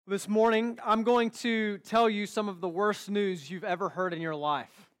This morning, I'm going to tell you some of the worst news you've ever heard in your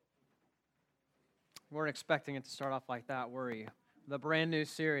life. We weren't expecting it to start off like that, were you? The brand new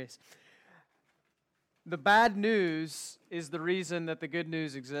series. The bad news is the reason that the good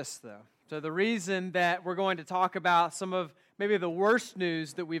news exists, though. So the reason that we're going to talk about some of maybe the worst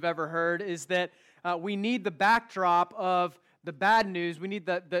news that we've ever heard is that we need the backdrop of the bad news. We need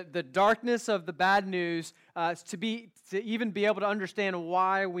the darkness of the bad news to even be able to understand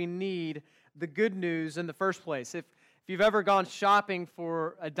why we need the good news in the first place. If you've ever gone shopping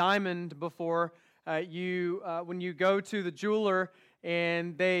for a diamond before, when you go to the jeweler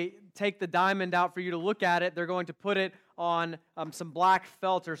and they take the diamond out for you to look at it, they're going to put it on some black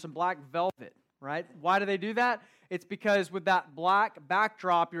felt or some black velvet, right? Why do they do that? It's because with that black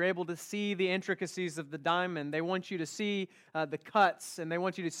backdrop, you're able to see the intricacies of the diamond. They want you to see the cuts, and they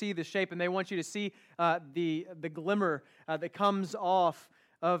want you to see the shape, and they want you to see the glimmer that comes off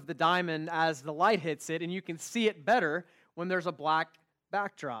of the diamond as the light hits it, and you can see it better when there's a black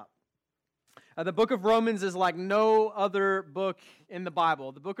backdrop. The book of Romans is like no other book in the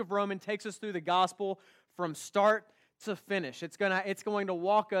Bible. The book of Romans takes us through the gospel from start to finish. It's going to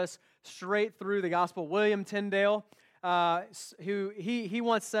walk us straight through the gospel. William Tyndale, he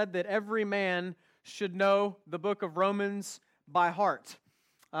once said that every man should know the book of Romans by heart.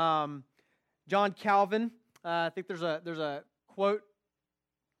 John Calvin, I think there's a quote.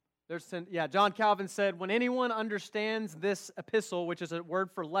 John Calvin said, "When anyone understands this epistle," which is a word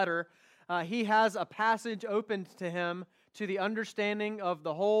for letter, he has a passage opened to him to the understanding of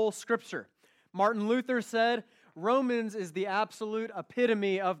the whole Scripture. Martin Luther said, "Romans is the absolute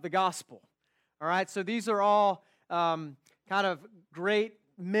epitome of the gospel." All right, so these are all kind of great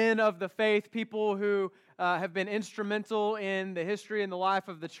men of the faith, people who have been instrumental in the history and the life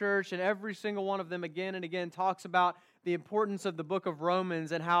of the church, and every single one of them again and again talks about the importance of the book of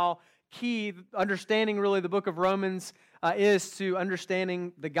Romans and how key understanding really the book of Romans is to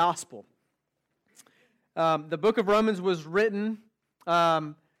understanding the gospel. The book of Romans was written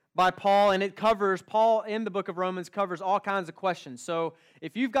by Paul, and Paul in the book of Romans covers all kinds of questions. So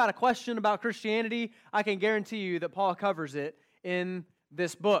if you've got a question about Christianity, I can guarantee you that Paul covers it in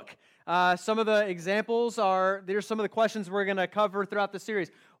this book. Some of the examples there's some of the questions we're going to cover throughout the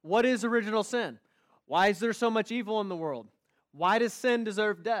series. What is original sin? Why is there so much evil in the world? Why does sin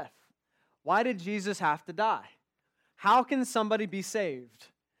deserve death? Why did Jesus have to die? How can somebody be saved?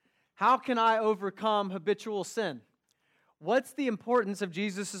 How can I overcome habitual sin? What's the importance of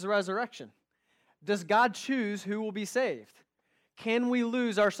Jesus' resurrection? Does God choose who will be saved? Can we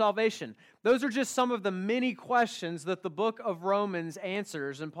lose our salvation? Those are just some of the many questions that the book of Romans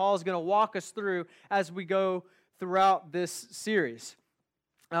answers, and Paul is going to walk us through as we go throughout this series.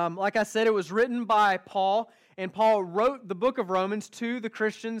 Like I said, it was written by Paul, and Paul wrote the book of Romans to the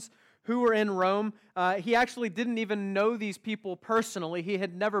Christians who were in Rome. He actually didn't even know these people personally. He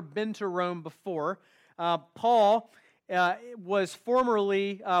had never been to Rome before. Paul was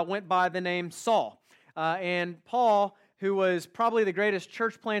formerly went by the name Saul. And Paul, who was probably the greatest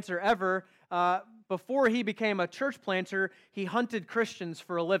church planter ever, before he became a church planter, he hunted Christians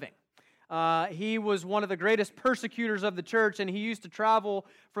for a living. He was one of the greatest persecutors of the church, and he used to travel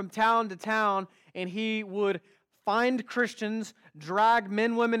from town to town, and he would find Christians, drag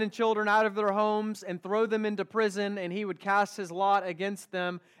men, women, and children out of their homes, and throw them into prison, and he would cast his lot against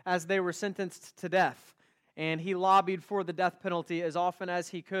them as they were sentenced to death. And he lobbied for the death penalty as often as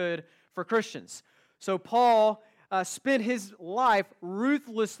he could for Christians. So Paul spent his life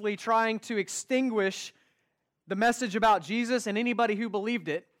ruthlessly trying to extinguish the message about Jesus and anybody who believed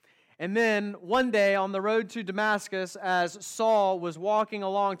it. And then one day on the road to Damascus, as Saul was walking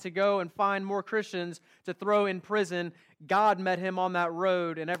along to go and find more Christians to throw in prison, God met him on that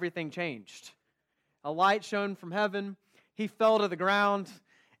road and everything changed. A light shone from heaven. He fell to the ground,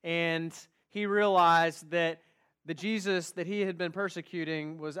 and he realized that the Jesus that he had been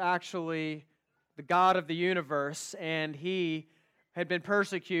persecuting was actually the God of the universe, and he had been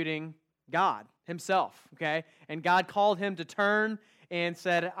persecuting God himself, okay? And God called him to turn and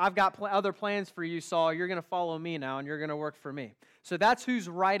said, "I've got other plans for you, Saul. You're going to follow me now, and you're going to work for me." So that's who's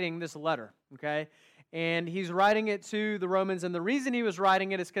writing this letter, okay? And he's writing it to the Romans, and the reason he was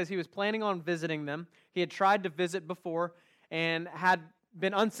writing it is because he was planning on visiting them. He had tried to visit before and had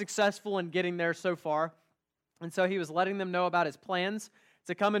been unsuccessful in getting there so far. And so he was letting them know about his plans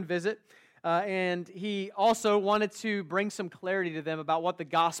to come and visit. And he also wanted to bring some clarity to them about what the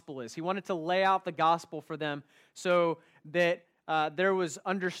gospel is. He wanted to lay out the gospel for them so that there was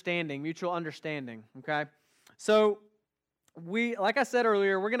understanding, mutual understanding, okay? So like I said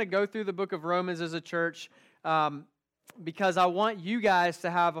earlier, we're going to go through the book of Romans as a church. because I want you guys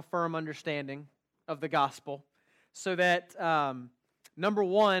to have a firm understanding of the gospel so that, number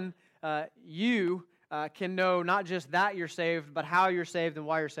one, you can know not just that you're saved, but how you're saved and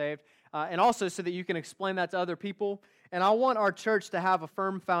why you're saved, and also so that you can explain that to other people. And I want our church to have a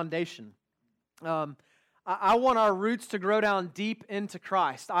firm foundation. I want our roots to grow down deep into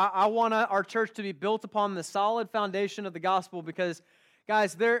Christ. I want our church to be built upon the solid foundation of the gospel because,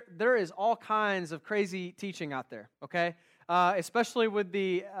 guys, there is all kinds of crazy teaching out there, okay? Especially with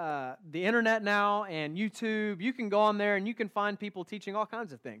the internet now and YouTube. You can go on there and you can find people teaching all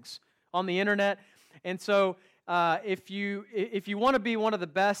kinds of things on the internet. And so if you want to be one of the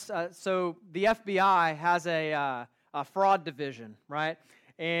best, so the FBI has a fraud division, right?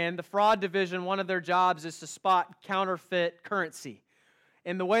 And the fraud division, one of their jobs is to spot counterfeit currency.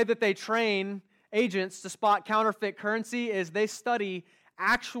 And the way that they train agents to spot counterfeit currency is they study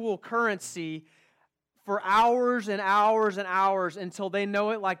actual currency for hours and hours and hours until they know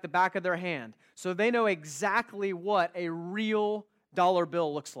it like the back of their hand. So they know exactly what a real dollar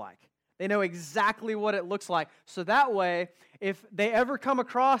bill looks like. They know exactly what it looks like. So that way, if they ever come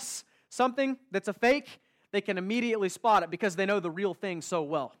across something that's a fake, they can immediately spot it because they know the real thing so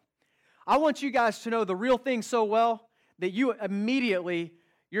well. I want you guys to know the real thing so well that you immediately,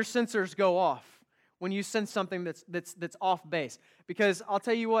 your sensors go off when you sense something that's off base. Because I'll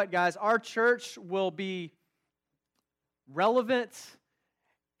tell you what, guys, our church will be relevant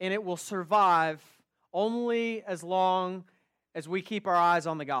and it will survive only as long as we keep our eyes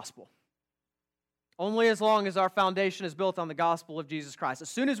on the gospel. Only as long as our foundation is built on the gospel of Jesus Christ. As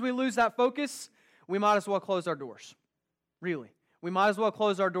soon as we lose that focus, we might as well close our doors. Really. We might as well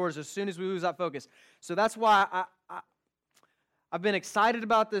close our doors as soon as we lose that focus. So that's why I've been excited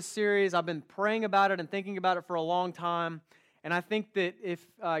about this series. I've been praying about it and thinking about it for a long time. And I think that if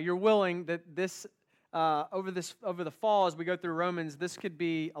you're willing, that this over the fall as we go through Romans, this could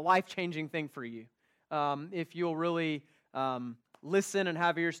be a life-changing thing for you. If you'll really listen and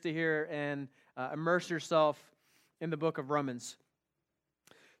have ears to hear and immerse yourself in the book of Romans.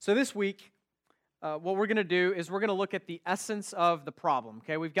 So this week, what we're going to do is we're going to look at the essence of the problem,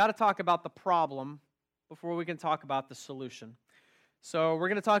 okay? We've got to talk about the problem before we can talk about the solution. So we're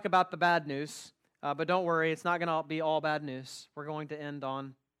going to talk about the bad news, but don't worry, it's not going to be all bad news. We're going to end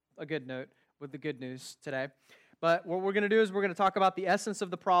on a good note with the good news today. But what we're going to do is we're going to talk about the essence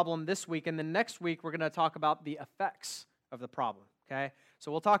of the problem this week, and then next week we're going to talk about the effects of the problem, okay?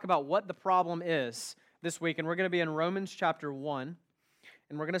 So we'll talk about what the problem is this week, and we're going to be in Romans chapter 1.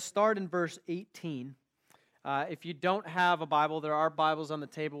 And we're going to start in verse 18. If you don't have a Bible, there are Bibles on the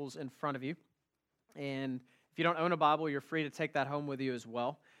tables in front of you. And if you don't own a Bible, you're free to take that home with you as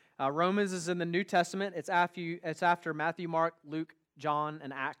well. Romans is in the New Testament. It's after Matthew, Mark, Luke, John,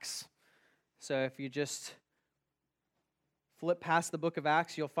 and Acts. So if you just flip past the book of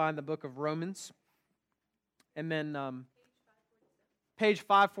Acts, you'll find the book of Romans. And then page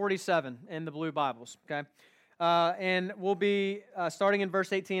 547 in the blue Bibles, okay? And we'll be starting in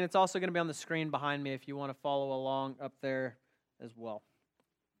verse 18. It's also going to be on the screen behind me if you want to follow along up there as well.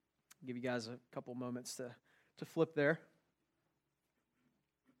 I'll give you guys a couple moments to flip there.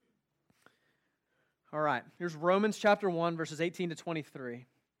 All right, here's Romans chapter 1, verses 18 to 23.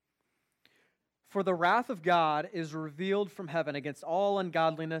 For the wrath of God is revealed from heaven against all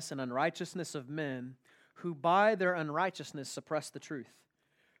ungodliness and unrighteousness of men who by their unrighteousness suppress the truth.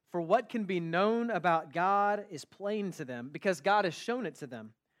 For what can be known about God is plain to them, because God has shown it to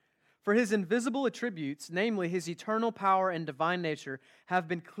them. For his invisible attributes, namely his eternal power and divine nature, have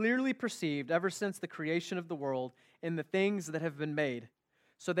been clearly perceived ever since the creation of the world in the things that have been made.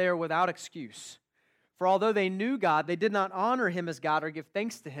 So they are without excuse. For although they knew God, they did not honor him as God or give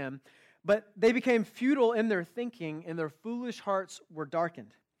thanks to him, but they became futile in their thinking, and their foolish hearts were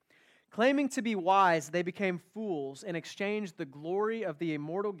darkened. Claiming to be wise, they became fools and exchanged the glory of the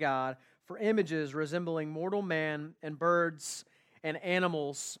immortal God for images resembling mortal man and birds and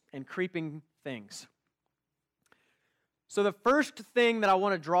animals and creeping things. So the first thing that I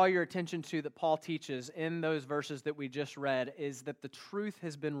want to draw your attention to that Paul teaches in those verses that we just read is that the truth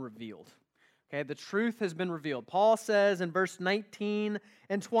has been revealed. Okay, the truth has been revealed. Paul says in verse 19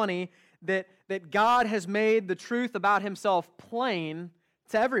 and 20 that God has made the truth about himself plain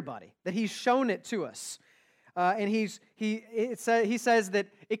to everybody, that he's shown it to us. And he says that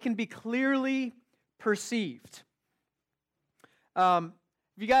it can be clearly perceived. Have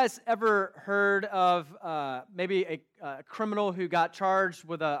you guys ever heard of maybe a criminal who got charged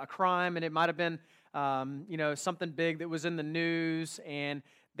with a crime, and it might have been something big that was in the news, and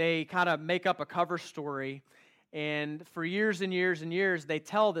they kind of make up a cover story, And for years and years and years, they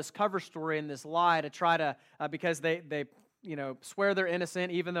tell this cover story and this lie to try to, because they swear they're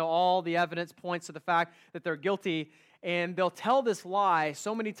innocent, even though all the evidence points to the fact that they're guilty. And they'll tell this lie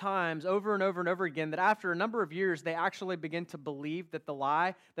so many times over and over and over again that after a number of years, they actually begin to believe that the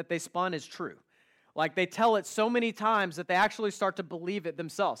lie that they spun is true. Like they tell it so many times that they actually start to believe it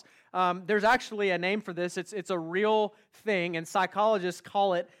themselves. There's actually a name for this. It's a real thing, and psychologists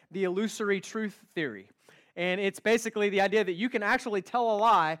call it the illusory truth theory. And it's basically the idea that you can actually tell a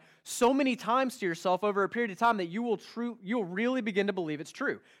lie so many times to yourself over a period of time that you'll really begin to believe it's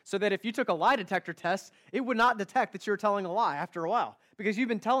true. So that if you took a lie detector test, it would not detect that you're telling a lie after a while. Because you've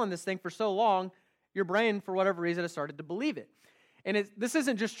been telling this thing for so long, your brain, for whatever reason, has started to believe it. And this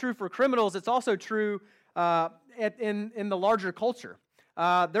isn't just true for criminals, it's also true in the larger culture.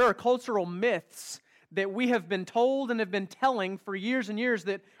 There are cultural myths that we have been told and have been telling for years and years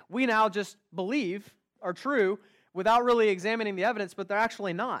that we now just believe are true without really examining the evidence, but they're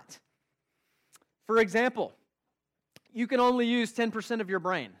actually not. For example, you can only use 10% of your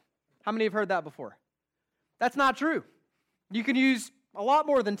brain. How many have heard that before? That's not true. You can use a lot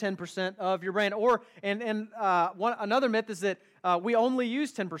more than 10% of your brain. Another myth is that we only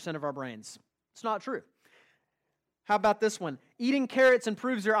use 10% of our brains. It's not true. How about this one? Eating carrots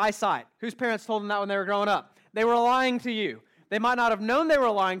improves your eyesight. Whose parents told them that when they were growing up? They were lying to you. They might not have known they were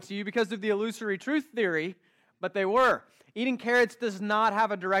lying to you because of the illusory truth theory, but they were. Eating carrots does not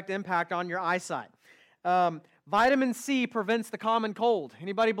have a direct impact on your eyesight. Vitamin C prevents the common cold.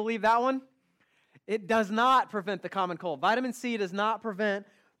 Anybody believe that one? It does not prevent the common cold. Vitamin C does not prevent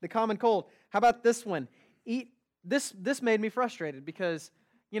the common cold. How about this one? This made me frustrated because,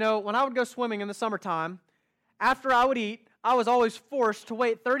 when I would go swimming in the summertime, after I would eat, I was always forced to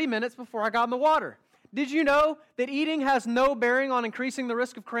wait 30 minutes before I got in the water. Did you know that eating has no bearing on increasing the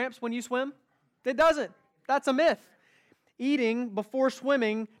risk of cramps when you swim? It doesn't. That's a myth. Eating before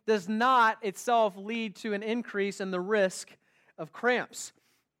swimming does not itself lead to an increase in the risk of cramps.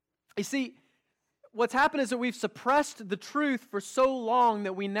 You see, what's happened is that we've suppressed the truth for so long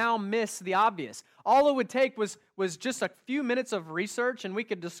that we now miss the obvious. All it would take was just a few minutes of research and we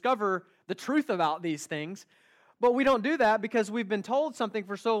could discover the truth about these things. But we don't do that because we've been told something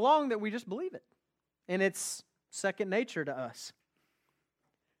for so long that we just believe it. And it's second nature to us.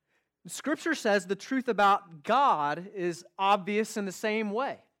 Scripture says the truth about God is obvious in the same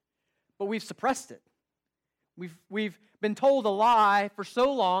way, but we've suppressed it. We've been told a lie for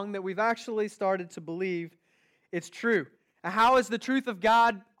so long that we've actually started to believe it's true. How is the truth of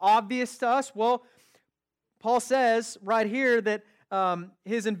God obvious to us? Well, Paul says right here that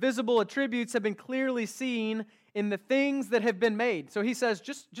his invisible attributes have been clearly seen in the things that have been made. So he says,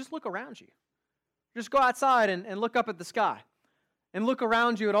 just look around you. Just go outside and look up at the sky and look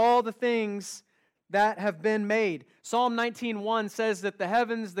around you at all the things that have been made. Psalm 19:1 says that the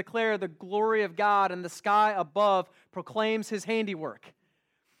heavens declare the glory of God and the sky above proclaims His handiwork.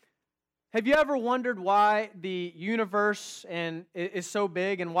 Have you ever wondered why the universe is so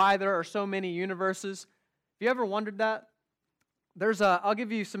big and why there are so many universes? Have you ever wondered that? I'll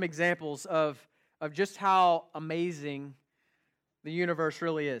give you some examples of just how amazing the universe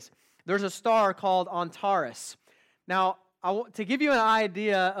really is. There's a star called Antares. Now, to give you an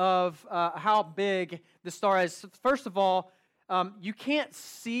idea of how big the star is, first of all, you can't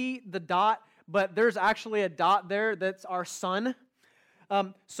see the dot, but there's actually a dot there that's our sun.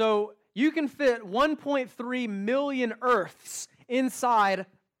 So you can fit 1.3 million Earths inside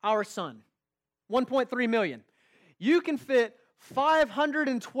our sun. 1.3 million. You can fit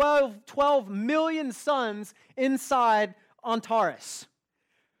 512 million suns inside Antares.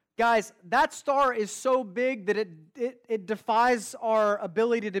 Guys, that star is so big that it defies our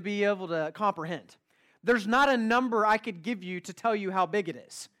ability to be able to comprehend. There's not a number I could give you to tell you how big it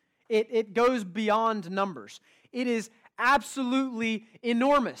is. It goes beyond numbers. It is absolutely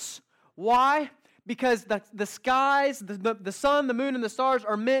enormous. Why? Because the skies, the sun, the moon, and the stars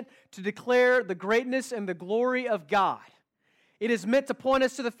are meant to declare the greatness and the glory of God. It is meant to point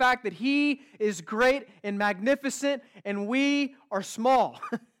us to the fact that He is great and magnificent, and we are small.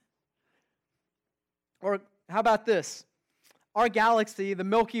 Or how about this? Our galaxy, the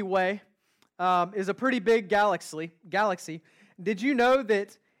Milky Way, is a pretty big galaxy. Did you know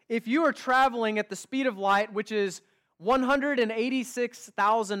that if you are traveling at the speed of light, which is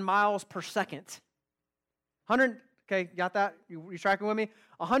 186,000 miles per second, okay, got that? You tracking with me?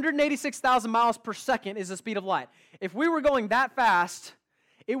 186,000 miles per second is the speed of light. If we were going that fast,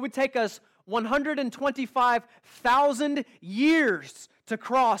 it would take us 125,000 years to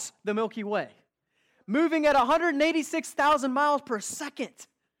cross the Milky Way. Moving at 186,000 miles per second.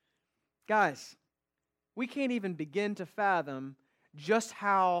 Guys, we can't even begin to fathom just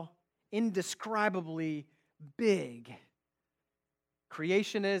how indescribably big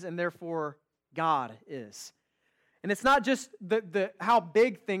creation is, and therefore God is. And it's not just how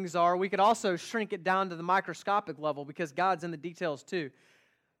big things are. We could also shrink it down to the microscopic level because God's in the details too.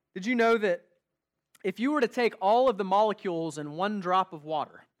 Did you know that if you were to take all of the molecules in one drop of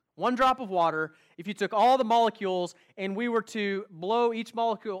water, if you took all the molecules and we were to blow each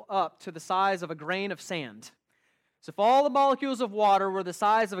molecule up to the size of a grain of sand, so if all the molecules of water were the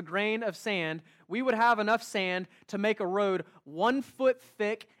size of a grain of sand, we would have enough sand to make a road 1 foot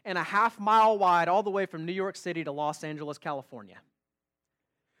thick and a half-mile wide all the way from New York City to Los Angeles, California.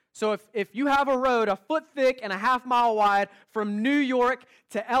 So if you have a road a foot thick and a half-mile wide from New York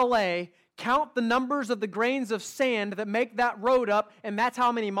to LA, count the numbers of the grains of sand that make that road up, and that's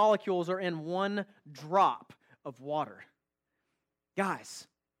how many molecules are in one drop of water. Guys,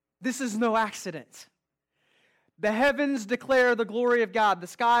 this is no accident. The heavens declare the glory of God. The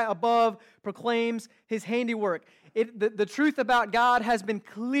sky above proclaims His handiwork. The truth about God has been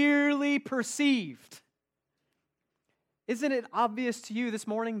clearly perceived. Isn't it obvious to you this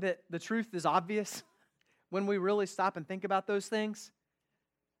morning that the truth is obvious when we really stop and think about those things?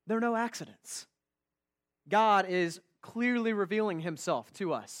 They're no accidents. God is clearly revealing Himself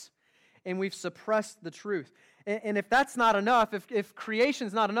to us, and we've suppressed the truth. And if that's not enough, if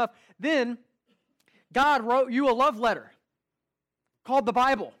creation's not enough, then God wrote you a love letter called the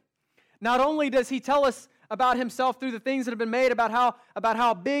Bible. Not only does He tell us about Himself through the things that have been made, about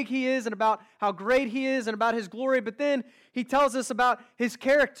how big He is and about how great He is and about His glory, but then He tells us about His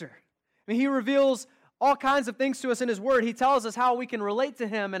character. I mean, He reveals all kinds of things to us in His Word. He tells us how we can relate to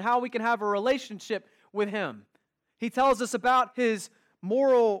Him and how we can have a relationship with Him. He tells us about His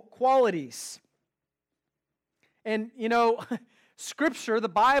moral qualities. And, Scripture, the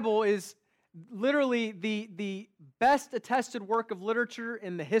Bible, is literally the best attested work of literature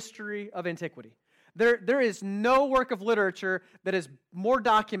in the history of antiquity. There is no work of literature that is more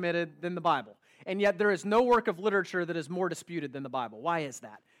documented than the Bible. And yet there is no work of literature that is more disputed than the Bible. Why is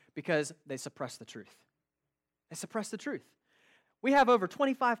that? Because they suppress the truth. They suppress the truth. We have over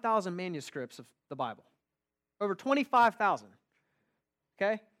 25,000 manuscripts of the Bible. Over 25,000.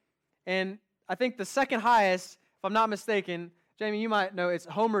 Okay? And I think the second highest, if I'm not mistaken, Jamie, you might know, it's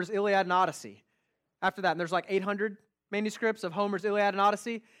Homer's Iliad and Odyssey. After that, and there's like 800 manuscripts of Homer's Iliad and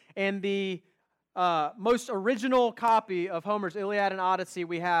Odyssey. And the most original copy of Homer's Iliad and Odyssey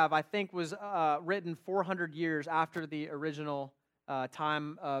we have, I think, was written 400 years after the original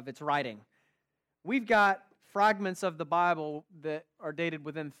time of its writing. We've got fragments of the Bible that are dated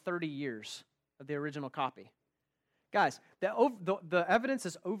within 30 years of the original copy. Guys, the evidence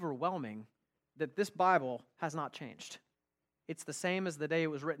is overwhelming that this Bible has not changed. It's the same as the day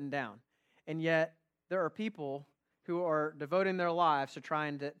it was written down. And yet, there are people who are devoting their lives to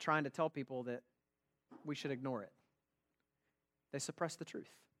trying to tell people that we should ignore it. They suppress the truth.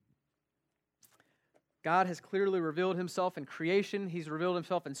 God has clearly revealed Himself in creation. He's revealed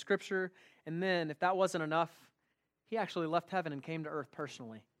Himself in Scripture. And then, if that wasn't enough, He actually left heaven and came to earth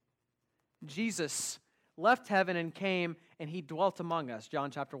personally. Jesus left heaven and came, and He dwelt among us,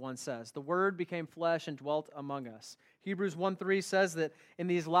 John chapter 1 says. The Word became flesh and dwelt among us. Hebrews 1:3 says that in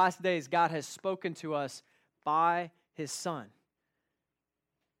these last days, God has spoken to us by His Son.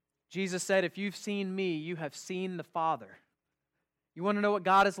 Jesus said, if you've seen me, you have seen the Father. You want to know what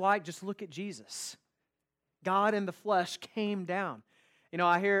God is like? Just look at Jesus. God in the flesh came down.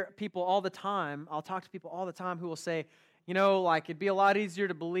 I hear people all the time, I'll talk to people all the time who will say, it'd be a lot easier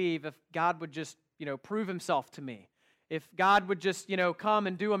to believe if God would just, prove Himself to me. If God would just, come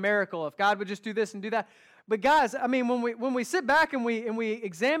and do a miracle. If God would just do this and do that. But guys, I mean, when we sit back and we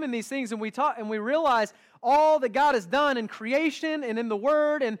examine these things and we talk and we realize all that God has done in creation and in the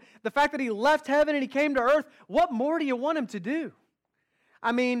Word and the fact that He left heaven and He came to earth, what more do you want Him to do?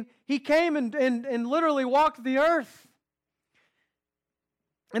 I mean, He came and literally walked the earth.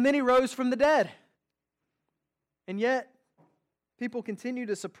 And then He rose from the dead. And yet, people continue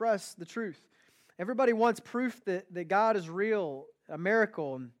to suppress the truth. Everybody wants proof that God is real, a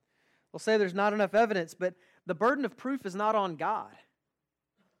miracle, and they'll say there's not enough evidence, but the burden of proof is not on God.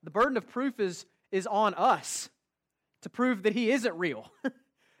 The burden of proof is on us to prove that He isn't real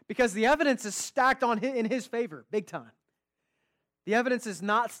because the evidence is stacked in His favor, big time. The evidence is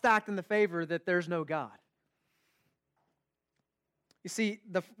not stacked in the favor that there's no God. You see,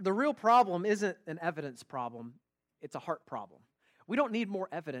 the real problem isn't an evidence problem, it's a heart problem. We don't need more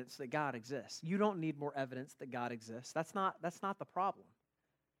evidence that God exists. You don't need more evidence that God exists. That's not the problem.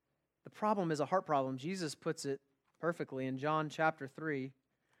 The problem is a heart problem. Jesus puts it perfectly in John chapter 3,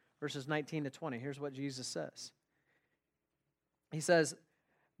 verses 19 to 20. Here's what Jesus says. He says,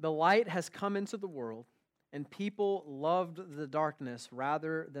 "The light has come into the world, and people loved the darkness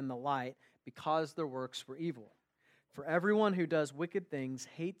rather than the light because their works were evil. For everyone who does wicked things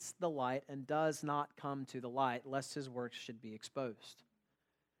hates the light and does not come to the light, lest his works should be exposed."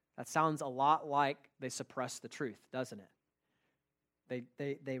 That sounds a lot like they suppress the truth, doesn't it?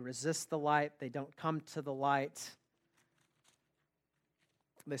 They resist the light. They don't come to the light.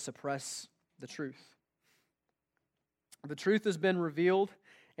 They suppress the truth. The truth has been revealed,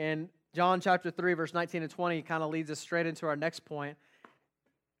 and John chapter 3, verse 19 and 20 kind of leads us straight into our next point.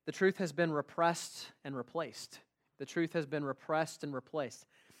 The truth has been repressed and replaced. The truth has been repressed and replaced.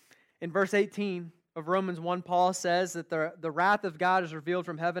 In verse 18 of Romans 1, Paul says that the wrath of God is revealed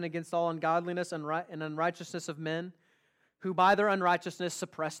from heaven against all ungodliness and unrighteousness of men, who by their unrighteousness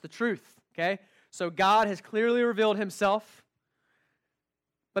suppress the truth. Okay? So God has clearly revealed himself,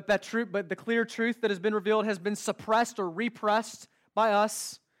 but the clear truth that has been revealed has been suppressed or repressed by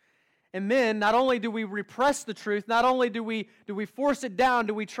us. And then, not only do we repress the truth, not only do we force it down,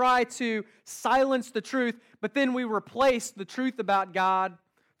 do we try to silence the truth, but then we replace the truth about God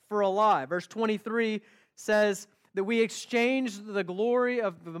for a lie. Verse 23 says that we exchange the glory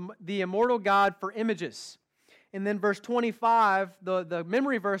of the immortal God for images. And then verse 25, the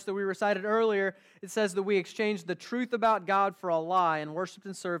memory verse that we recited earlier, it says that we exchange the truth about God for a lie and worshiped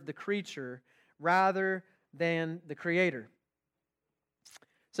and served the creature rather than the Creator.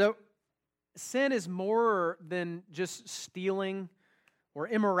 So, sin is more than just stealing or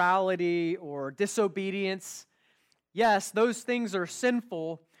immorality or disobedience. Yes, those things are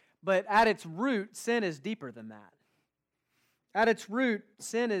sinful, but at its root, sin is deeper than that. At its root,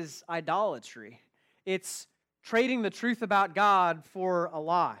 sin is idolatry. It's trading the truth about God for a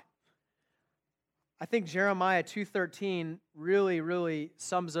lie. I think Jeremiah 2:13 really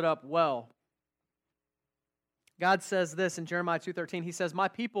sums it up well. God says this in Jeremiah 2:13. He says, "My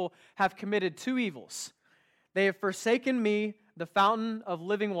people have committed two evils. They have forsaken me, the fountain of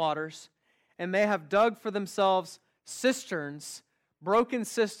living waters, and they have dug for themselves cisterns, broken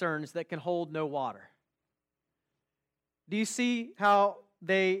cisterns that can hold no water." Do you see how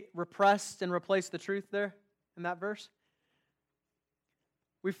they repressed and replaced the truth there in that verse?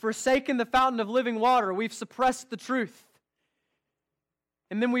 We've forsaken the fountain of living water. We've suppressed the truth.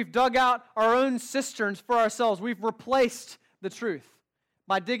 And then we've dug out our own cisterns for ourselves. We've replaced the truth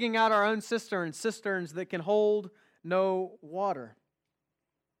by digging out our own cisterns that can hold no water.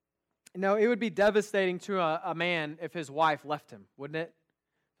 Now, it would be devastating to a man if his wife left him, wouldn't it?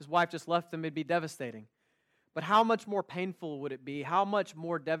 If his wife just left him, it'd be devastating. But how much more painful would it be? How much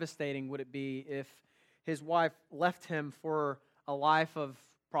more devastating would it be if his wife left him for a life of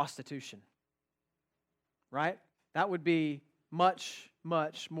prostitution? Right? That would be much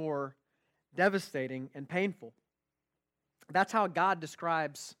more devastating and painful. That's how God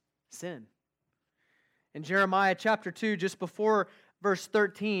describes sin. In Jeremiah chapter 2, just before verse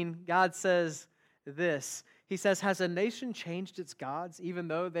 13, God says this. He says, "Has a nation changed its gods, even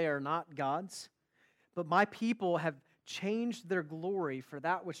though they are not gods? But my people have changed their glory for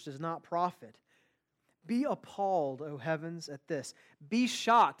that which does not profit. Be appalled, O heavens, at this. Be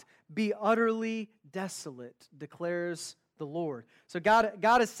shocked, be utterly desolate, declares the Lord." So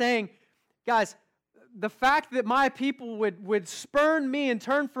God is saying, guys, the fact that my people would spurn me and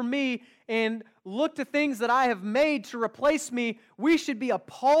turn from me and look to things that I have made to replace me, we should be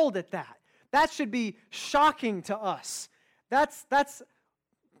appalled at that. That should be shocking to us. That's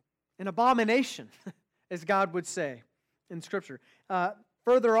an abomination, as God would say in Scripture.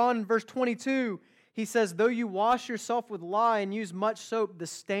 Further on in verse 22, he says, "Though you wash yourself with lye and use much soap, the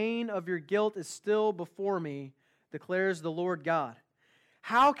stain of your guilt is still before me, declares the Lord God.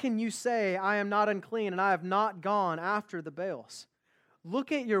 How can you say, I am not unclean, and I have not gone after the Baals?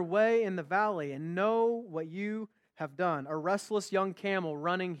 Look at your way in the valley and know what you have done. A restless young camel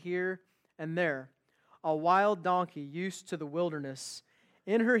running here and there, a wild donkey used to the wilderness,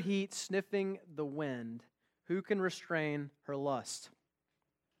 in her heat sniffing the wind. Who can restrain her lust?"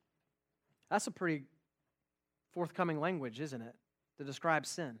 That's a pretty forthcoming language, isn't it, to describe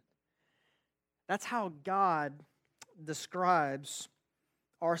sin? That's how God describes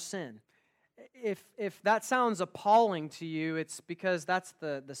our sin. If that sounds appalling to you, it's because that's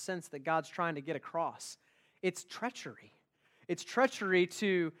the sense that God's trying to get across. It's treachery. It's treachery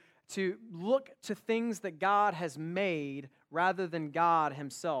to look to things that God has made rather than God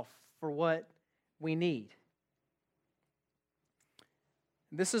himself for what we need.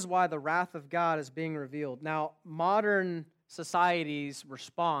 This is why the wrath of God is being revealed. Now, modern society's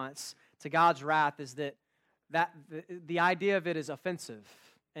response to God's wrath is that the idea of it is offensive.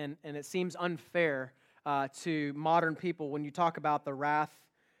 and it seems unfair to modern people when you talk about the wrath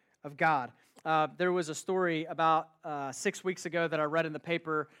of God. There was a story about 6 weeks ago that I read in the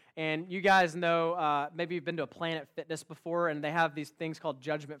paper, and you guys know, maybe you've been to a Planet Fitness before, and they have these things called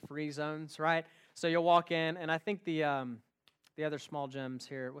judgment-free zones, right? So you'll walk in, and I think the other small gyms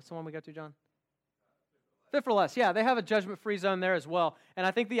here, what's the one we go to, John? Fit for Less, yeah, they have a judgment-free zone there as well, and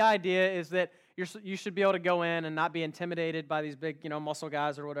I think the idea is that you should be able to go in and not be intimidated by these big, muscle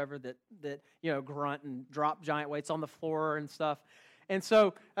guys or whatever that grunt and drop giant weights on the floor and stuff. And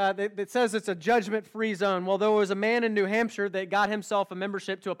so it says it's a judgment-free zone. Well, there was a man in New Hampshire that got himself a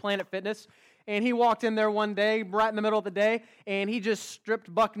membership to a Planet Fitness, and he walked in there one day, right in the middle of the day, and he just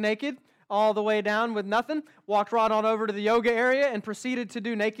stripped buck naked all the way down with nothing, walked right on over to the yoga area, and proceeded to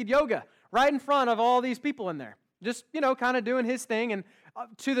do naked yoga right in front of all these people in there. Just, kind of doing his thing, and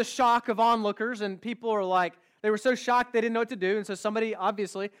to the shock of onlookers, and people are like, they were so shocked they didn't know what to do, and so somebody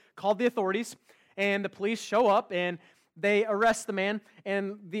obviously called the authorities, and the police show up, and they arrest the man,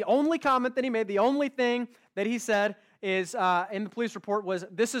 and the only comment that he made, the only thing that he said is, in the police report was,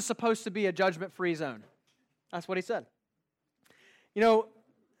 "This is supposed to be a judgment-free zone." That's what he said.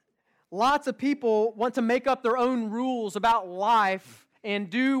 Lots of people want to make up their own rules about life and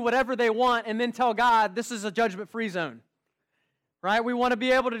do whatever they want and then tell God, this is a judgment-free zone, right? We want to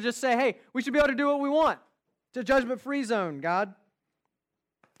be able to just say, hey, we should be able to do what we want. It's a judgment-free zone, God.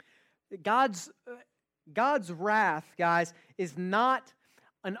 God's wrath, guys, is not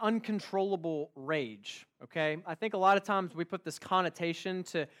an uncontrollable rage, okay? I think a lot of times we put this connotation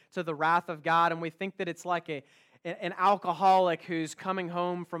to the wrath of God, and we think that it's like an alcoholic who's coming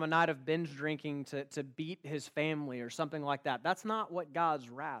home from a night of binge drinking to beat his family or something like that. That's not what God's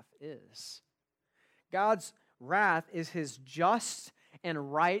wrath is. God's wrath is his just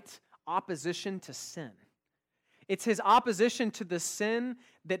and right opposition to sin. It's his opposition to the sin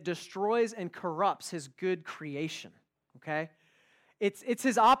that destroys and corrupts his good creation, okay? It's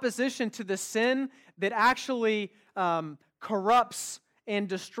his opposition to the sin that actually corrupts and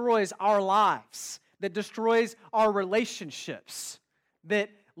destroys our lives, that destroys our relationships, that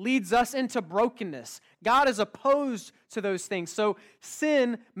leads us into brokenness. God is opposed to those things. So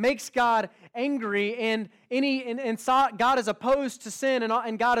sin makes God angry, and God is opposed to sin,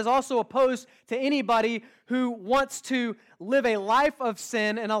 and God is also opposed to anybody who wants to live a life of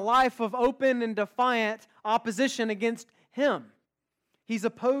sin and a life of open and defiant opposition against him. He's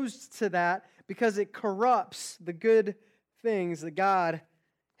opposed to that because it corrupts the good things that God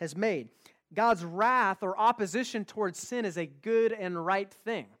has made. God's wrath or opposition towards sin is a good and right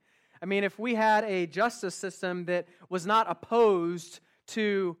thing. I mean, if we had a justice system that was not opposed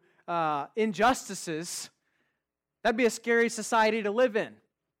to injustices, that'd be a scary society to live in.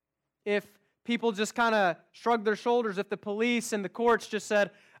 If people just kind of shrugged their shoulders, if the police and the courts just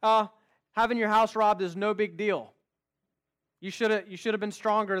said, having your house robbed is no big deal. You should have been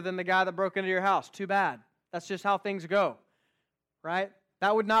stronger than the guy that broke into your house. Too bad. That's just how things go, right?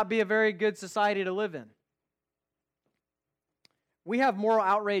 That would not be a very good society to live in. We have moral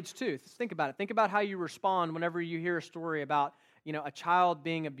outrage too. Think about it. Think about how you respond whenever you hear a story about, a child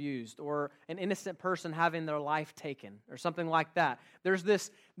being abused or an innocent person having their life taken or something like that. There's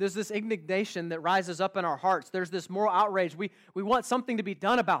this indignation that rises up in our hearts. There's this moral outrage. We want something to be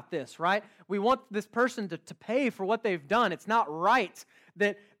done about this, right? We want this person to pay for what they've done. It's not right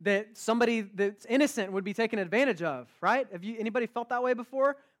that somebody that's innocent would be taken advantage of, right? Have anybody felt that way before?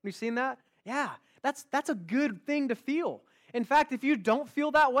 Have you seen that? Yeah, that's a good thing to feel. In fact, if you don't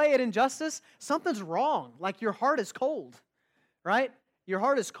feel that way at injustice, something's wrong. Like your heart is cold, right? Your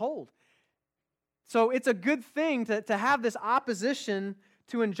heart is cold. So it's a good thing to have this opposition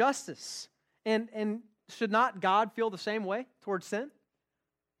to injustice. And should not God feel the same way towards sin?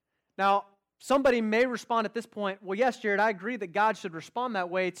 Now, somebody may respond at this point, well, yes, Jared, I agree that God should respond that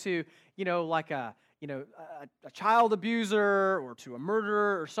way to, like a child abuser or to a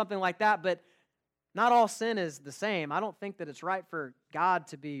murderer or something like that, but not all sin is the same. I don't think that it's right for God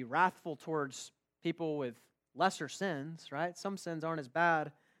to be wrathful towards people with lesser sins, right? Some sins aren't as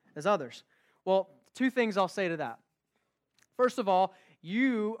bad as others. Well, two things I'll say to that. First of all,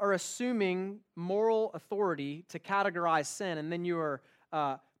 you are assuming moral authority to categorize sin, and then you are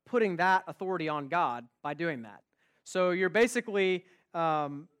putting that authority on God by doing that. So you're basically,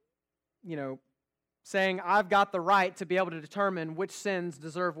 saying, I've got the right to be able to determine which sins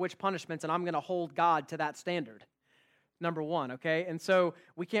deserve which punishments, and I'm going to hold God to that standard. Number one, okay? And so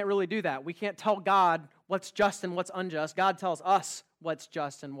we can't really do that. We can't tell God what's just and what's unjust. God tells us what's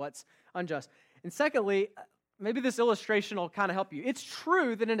just and what's unjust. And secondly, maybe this illustration will kind of help you. It's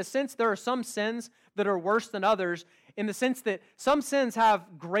true that in a sense there are some sins that are worse than others, in the sense that some sins have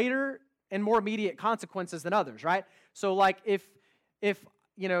greater and more immediate consequences than others, right? So like if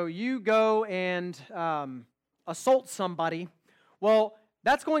you go and assault somebody, well,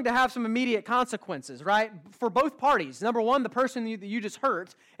 that's going to have some immediate consequences, right? For both parties. Number one, the person that you just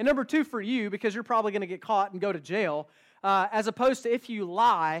hurt, and number two, for you, because you're probably going to get caught and go to jail, as opposed to if you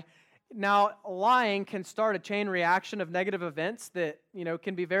lie. Now, lying can start a chain reaction of negative events that,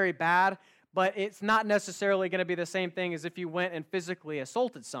 can be very bad, but it's not necessarily going to be the same thing as if you went and physically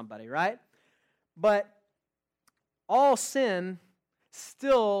assaulted somebody, right? But all sin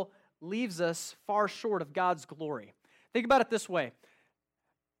still leaves us far short of God's glory. Think about it this way.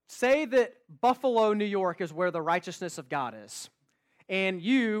 Say that Buffalo, New York is where the righteousness of God is. And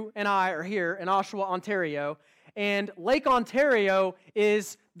you and I are here in Oshawa, Ontario, and Lake Ontario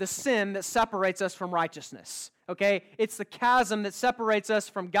is the sin that separates us from righteousness. Okay? It's the chasm that separates us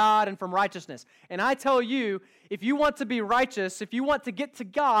from God and from righteousness. And I tell you, if you want to be righteous, if you want to get to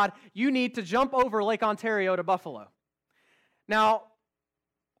God, you need to jump over Lake Ontario to Buffalo. Now,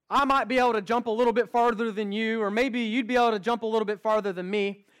 I might be able to jump a little bit farther than you, or maybe you'd be able to jump a little bit farther than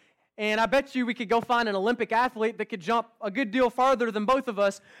me. And I bet you we could go find an Olympic athlete that could jump a good deal farther than both of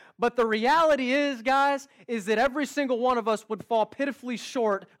us. But the reality is, guys, is that every single one of us would fall pitifully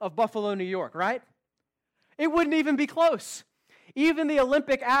short of Buffalo, New York, right? It wouldn't even be close. Even the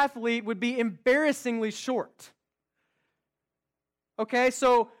Olympic athlete would be embarrassingly short. Okay,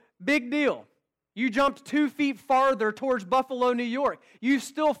 so big deal. You jumped 2 feet farther towards Buffalo, New York. You've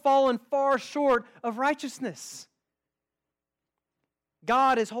still fallen far short of righteousness.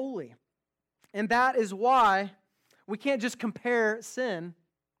 God is holy. And that is why we can't just compare sin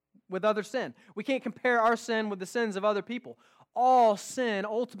with other sin. We can't compare our sin with the sins of other people. All sin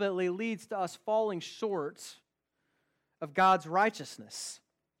ultimately leads to us falling short of God's righteousness.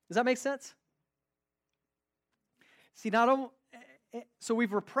 Does that make sense? See, so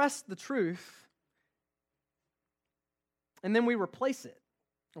we've repressed the truth, and then we replace it.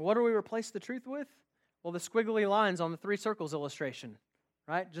 What do we replace the truth with? Well, the squiggly lines on the 3 circles illustration,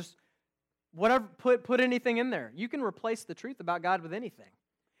 right? Just whatever, put anything in there. You can replace the truth about God with anything.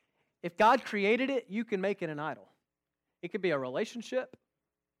 If God created it, you can make it an idol. It could be a relationship.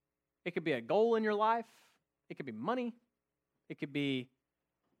 It could be a goal in your life. It could be money. It could be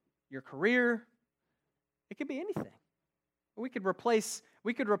your career. It could be anything. We could replace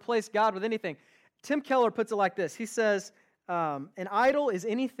God with anything. Tim Keller puts it like this. He says, an idol is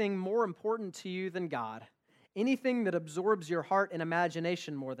anything more important to you than God, anything that absorbs your heart and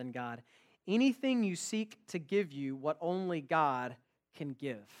imagination more than God, anything you seek to give you what only God can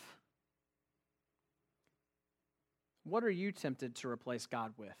give. What are you tempted to replace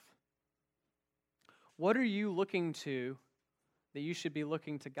God with? What are you looking to that you should be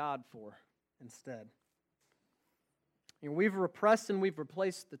looking to God for instead? We've repressed and we've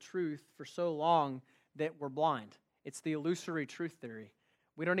replaced the truth for so long that we're blind. It's the illusory truth theory.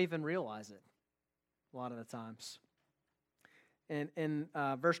 We don't even realize it a lot of the times. And in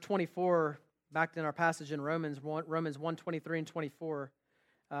verse 24, back in our passage in Romans 1, 23 and 24,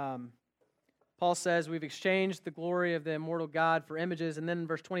 Paul says, we've exchanged the glory of the immortal God for images. And then in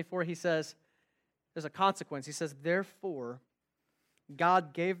verse 24, he says, there's a consequence. He says, therefore,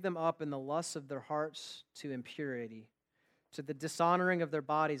 God gave them up in the lusts of their hearts to impurity, to the dishonoring of their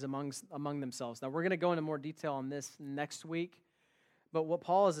bodies among themselves. Now, we're going to go into more detail on this next week, but what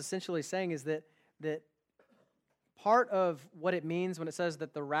Paul is essentially saying is that part of what it means when it says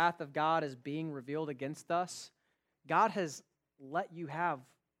that the wrath of God is being revealed against us, God has let you have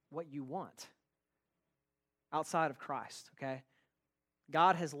what you want outside of Christ, okay?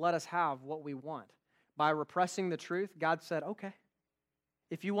 God has let us have what we want. By repressing the truth, God said, okay,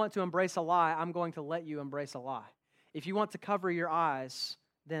 if you want to embrace a lie, I'm going to let you embrace a lie. If you want to cover your eyes,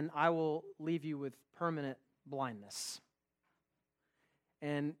 then I will leave you with permanent blindness.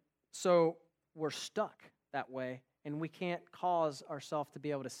 And so we're stuck that way, and we can't cause ourselves to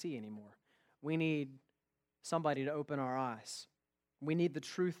be able to see anymore. We need somebody to open our eyes. We need the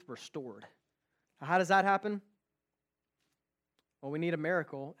truth restored. How does that happen? Well, we need a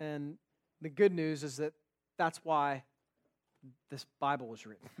miracle, and the good news is that that's why this Bible was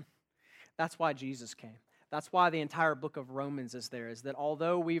written. That's why Jesus came. That's why the entire book of Romans is there, is that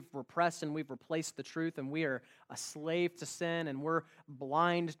although we've repressed and we've replaced the truth and we are a slave to sin and we're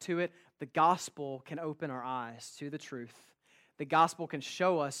blind to it, the gospel can open our eyes to the truth. The gospel can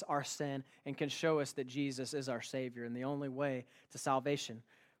show us our sin and can show us that Jesus is our Savior and the only way to salvation.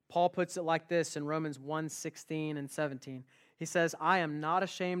 Paul puts it like this in Romans 1:16 and 17. He says, I am not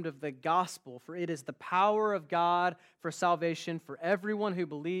ashamed of the gospel, for it is the power of God for salvation for everyone who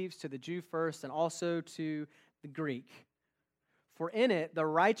believes, to the Jew first and also to the Greek. For in it, the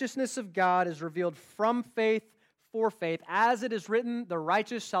righteousness of God is revealed from faith for faith. As it is written, the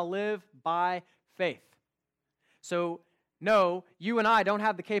righteous shall live by faith. So, no, you and I don't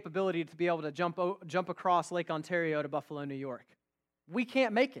have the capability to be able to jump across Lake Ontario to Buffalo, New York. We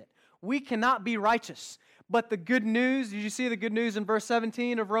can't make it. We cannot be righteous. But the good news, did you see the good news in verse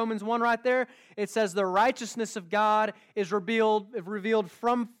 17 of Romans 1 right there? It says the righteousness of God is revealed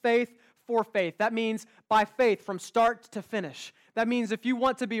from faith for faith. That means by faith from start to finish. That means if you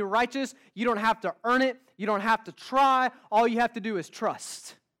want to be righteous, you don't have to earn it. You don't have to try. All you have to do is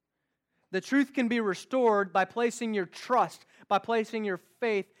trust. The truth can be restored by placing your trust, by placing your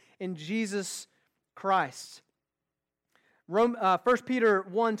faith in Jesus Christ. 1 Peter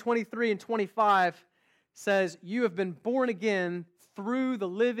 1, 23 and 25 says, you have been born again through the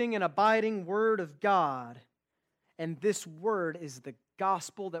living and abiding Word of God. And this Word is the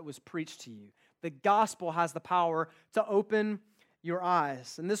gospel that was preached to you. The gospel has the power to open your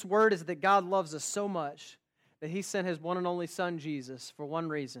eyes. And this Word is that God loves us so much that He sent His one and only Son, Jesus, for one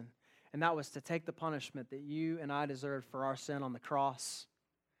reason. And that was to take the punishment that you and I deserved for our sin on the cross.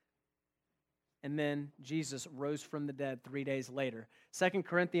 And then Jesus rose from the dead 3 days later. 2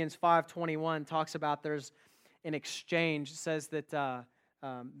 Corinthians 5:21 talks about there's an exchange. It says that,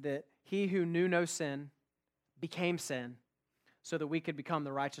 that He who knew no sin became sin so that we could become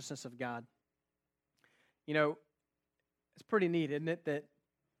the righteousness of God. You know, it's pretty neat, isn't it, that,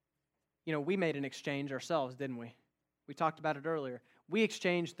 you know, we made an exchange ourselves, didn't we? We talked about it earlier. We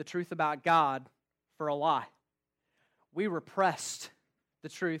exchanged the truth about God for a lie. We repressed the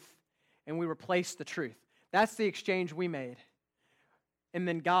truth and we replaced the truth. That's the exchange we made. And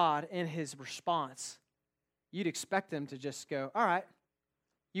then God, in His response, you'd expect Him to just go, all right,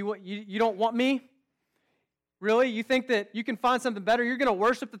 you don't want me? Really? You think that you can find something better? You're going to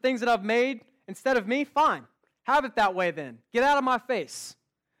worship the things that I've made instead of me? Fine. Have it that way then. Get out of my face.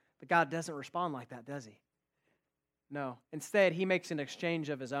 But God doesn't respond like that, does He? No. Instead, He makes an exchange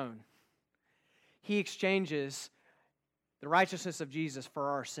of His own. He exchanges the righteousness of Jesus for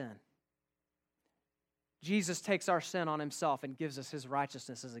our sin. Jesus takes our sin on Himself and gives us His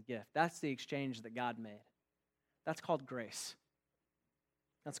righteousness as a gift. That's the exchange that God made. That's called grace.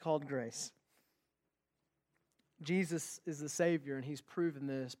 That's called grace. Jesus is the Savior, and He's proven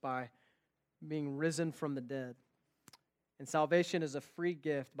this by being risen from the dead. And salvation is a free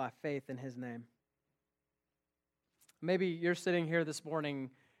gift by faith in His name. Maybe you're sitting here this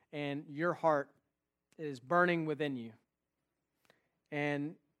morning and your heart is burning within you.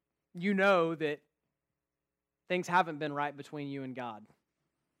 And you know that things haven't been right between you and God.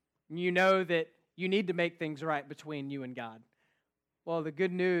 You know that you need to make things right between you and God. Well, the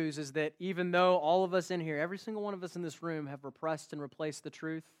good news is that even though all of us in here, every single one of us in this room have repressed and replaced the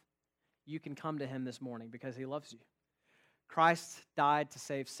truth, you can come to Him this morning because He loves you. Christ died to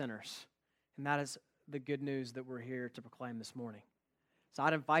save sinners, and that is the good news that we're here to proclaim this morning. So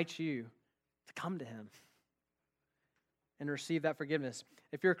I'd invite you to come to Him and receive that forgiveness.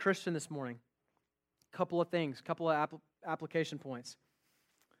 If you're a Christian this morning, a couple of application points.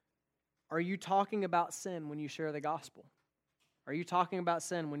 Are you talking about sin when you share the gospel? Are you talking about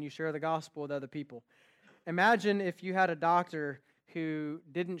sin when you share the gospel with other people? Imagine if you had a doctor who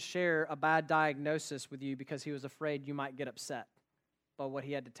didn't share a bad diagnosis with you because he was afraid you might get upset by what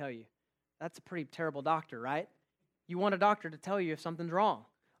he had to tell you. That's a pretty terrible doctor, right? You want a doctor to tell you if something's wrong.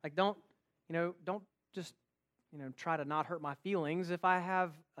 Like, don't just, try to not hurt my feelings. If I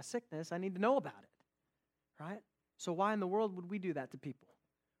have a sickness, I need to know about it, right? So why in the world would we do that to people?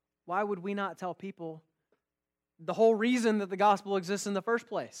 Why would we not tell people the whole reason that the gospel exists in the first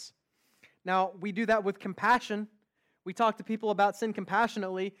place? Now, we do that with compassion. We talk to people about sin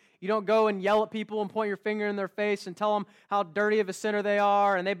compassionately. You don't go and yell at people and point your finger in their face and tell them how dirty of a sinner they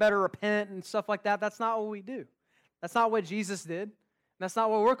are and they better repent and stuff like that. That's not what we do. That's not what Jesus did. That's not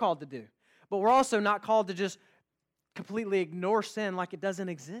what we're called to do. But we're also not called to just completely ignore sin like it doesn't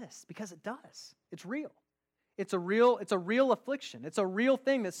exist, because it does. It's real. It's a real affliction. It's a real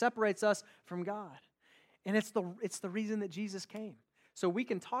thing that separates us from God. And it's the reason that Jesus came. So we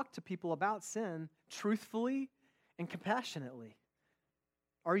can talk to people about sin truthfully and compassionately.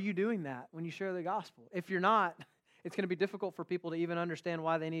 Are you doing that when you share the gospel? If you're not, it's going to be difficult for people to even understand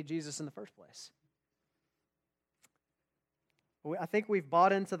why they need Jesus in the first place. I think we've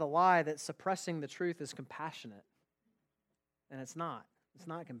bought into the lie that suppressing the truth is compassionate. And it's not. It's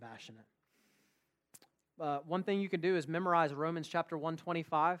not compassionate. One thing you can do is memorize Romans chapter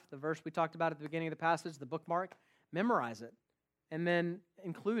 125, the verse we talked about at the beginning of the passage, the bookmark. Memorize it. and then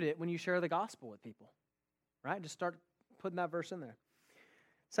include it when you share the gospel with people, right? Just start putting that verse in there.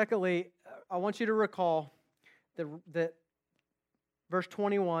 Secondly, I want you to recall that verse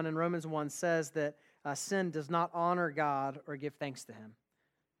 21 in Romans 1 says that sin does not honor God or give thanks to Him.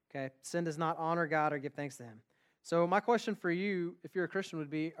 Okay? Sin does not honor God or give thanks to Him. So my question for you, if you're a Christian, would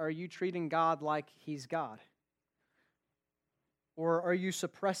be, are you treating God like He's God? Or are you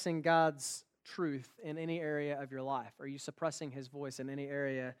suppressing God's truth in any area of your life? Are you suppressing His voice in any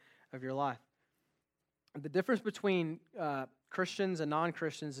area of your life? The difference between Christians and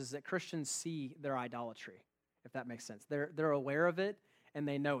non-Christians is that Christians see their idolatry, if that makes sense. They're aware of it, and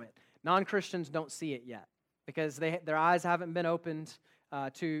they know it. Non-Christians don't see it yet because their eyes haven't been opened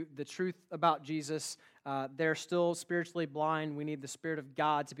to the truth about Jesus. They're still spiritually blind. We need the Spirit of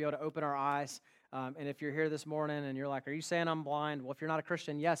God to be able to open our eyes. And if you're here this morning and you're like, are you saying I'm blind? Well, if you're not a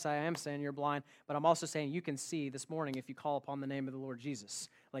Christian, yes, I am saying you're blind. But I'm also saying you can see this morning if you call upon the name of the Lord Jesus.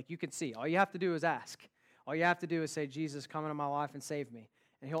 Like, you can see. All you have to do is ask. All you have to do is say, Jesus, come into my life and save me.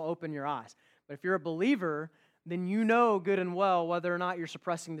 And He'll open your eyes. But if you're a believer, then you know good and well whether or not you're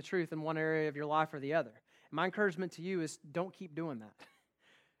suppressing the truth in one area of your life or the other. And my encouragement to you is don't keep doing that.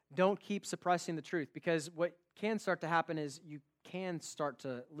 Don't keep suppressing the truth, because what can start to happen is you can start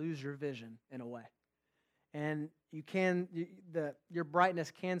to lose your vision in a way. And your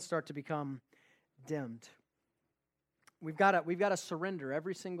brightness can start to become dimmed. We've got to surrender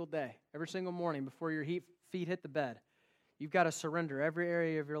every single day, every single morning before your feet hit the bed. You've got to surrender every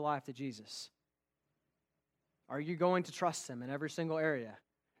area of your life to Jesus. Are you going to trust Him in every single area?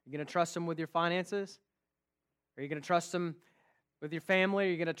 Are you going to trust Him with your finances? Are you going to trust Him with your family?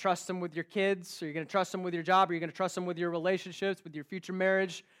 Are you going to trust Him with your kids? Are you going to trust Him with your job? Are you going to trust Him with your relationships, with your future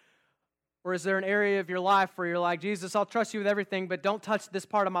marriage? Or is there an area of your life where you're like, Jesus, I'll trust you with everything, but don't touch this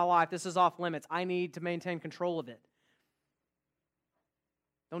part of my life. This is off limits. I need to maintain control of it.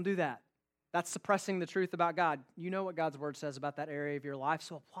 Don't do that. That's suppressing the truth about God. You know what God's Word says about that area of your life,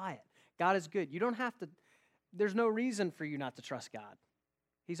 so apply it. God is good. You don't have to, there's no reason for you not to trust God.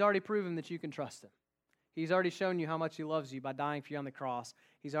 He's already proven that you can trust Him. He's already shown you how much He loves you by dying for you on the cross.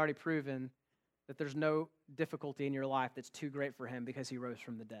 He's already proven that there's no difficulty in your life that's too great for Him because He rose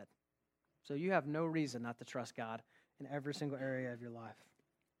from the dead. So you have no reason not to trust God in every single area of your life.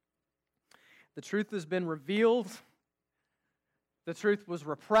 The truth has been revealed. The truth was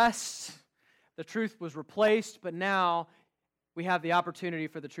repressed. The truth was replaced, but now we have the opportunity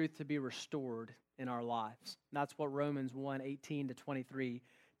for the truth to be restored in our lives. And that's what Romans 1:18-23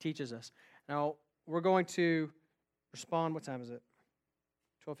 teaches us. Now, we're going to respond. What time is it?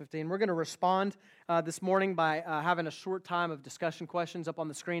 12:15. We're going to respond this morning by having a short time of discussion questions up on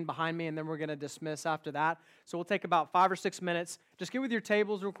the screen behind me, and then we're going to dismiss after that. So we'll take about 5 or 6 minutes. Just get with your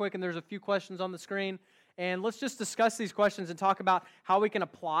tables real quick, and there's a few questions on the screen. And let's just discuss these questions and talk about how we can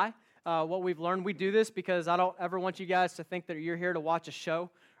apply what we've learned. We do this because I don't ever want you guys to think that you're here to watch a show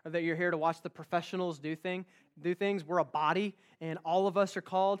or that you're here to watch the professionals do things. We're a body, and all of us are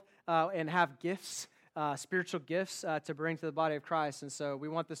called and have gifts, spiritual gifts to bring to the body of Christ. And so we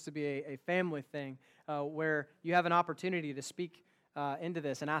want this to be a family thing where you have an opportunity to speak into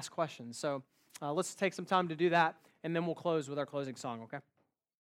this and ask questions. So let's take some time to do that, and then we'll close with our closing song, okay?